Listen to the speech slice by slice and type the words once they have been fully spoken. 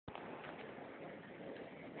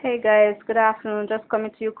Hey guys, good afternoon. Just coming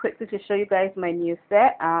to you quickly to show you guys my new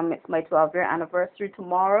set. It's my 12-year anniversary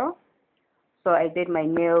tomorrow. So I did my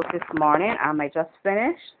nails this morning. I just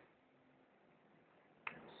finished.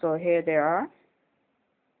 So here they are.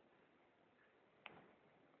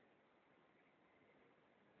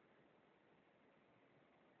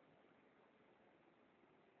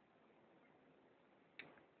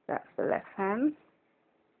 That's the left hand.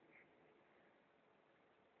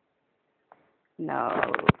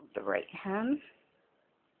 Now the right hand.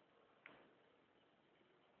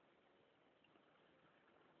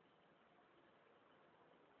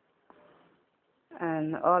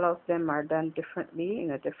 And all of them are done differently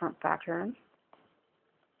in a different pattern.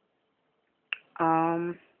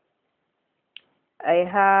 I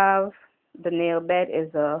have the nail bed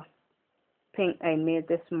is a pink I made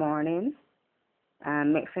this morning.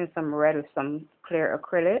 I'm mixing some red with some clear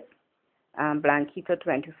acrylic. Blanquita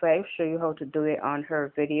 25 show you how to do it on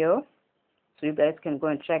her video, so you guys can go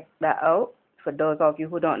and check that out for those of you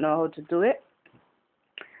who don't know how to do it.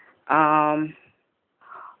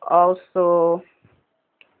 Also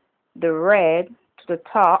the red to the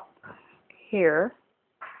top here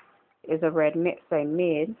is a red mix I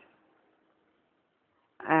made,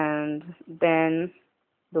 and then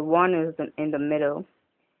the one is in the middle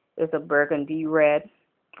is a burgundy red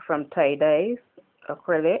from Tie Dyes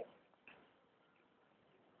acrylic,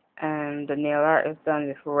 and the nail art is done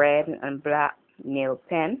with red and black nail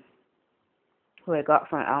pen, who I got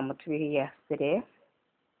from Almatri yesterday.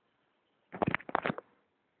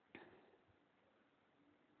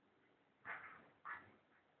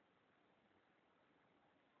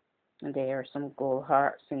 And there are some gold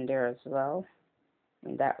hearts in there as well,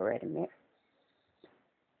 in that red mix.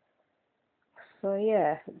 So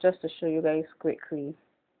yeah, just to show you guys quickly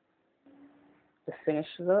the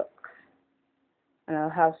finished look. And I'll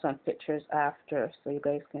have some pictures after so you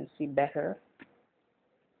guys can see better,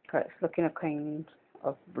 because it's looking a kind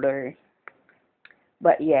of blurry.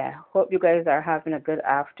 But yeah, hope you guys are having a good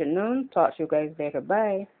afternoon. Talk to you guys later.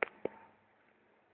 Bye.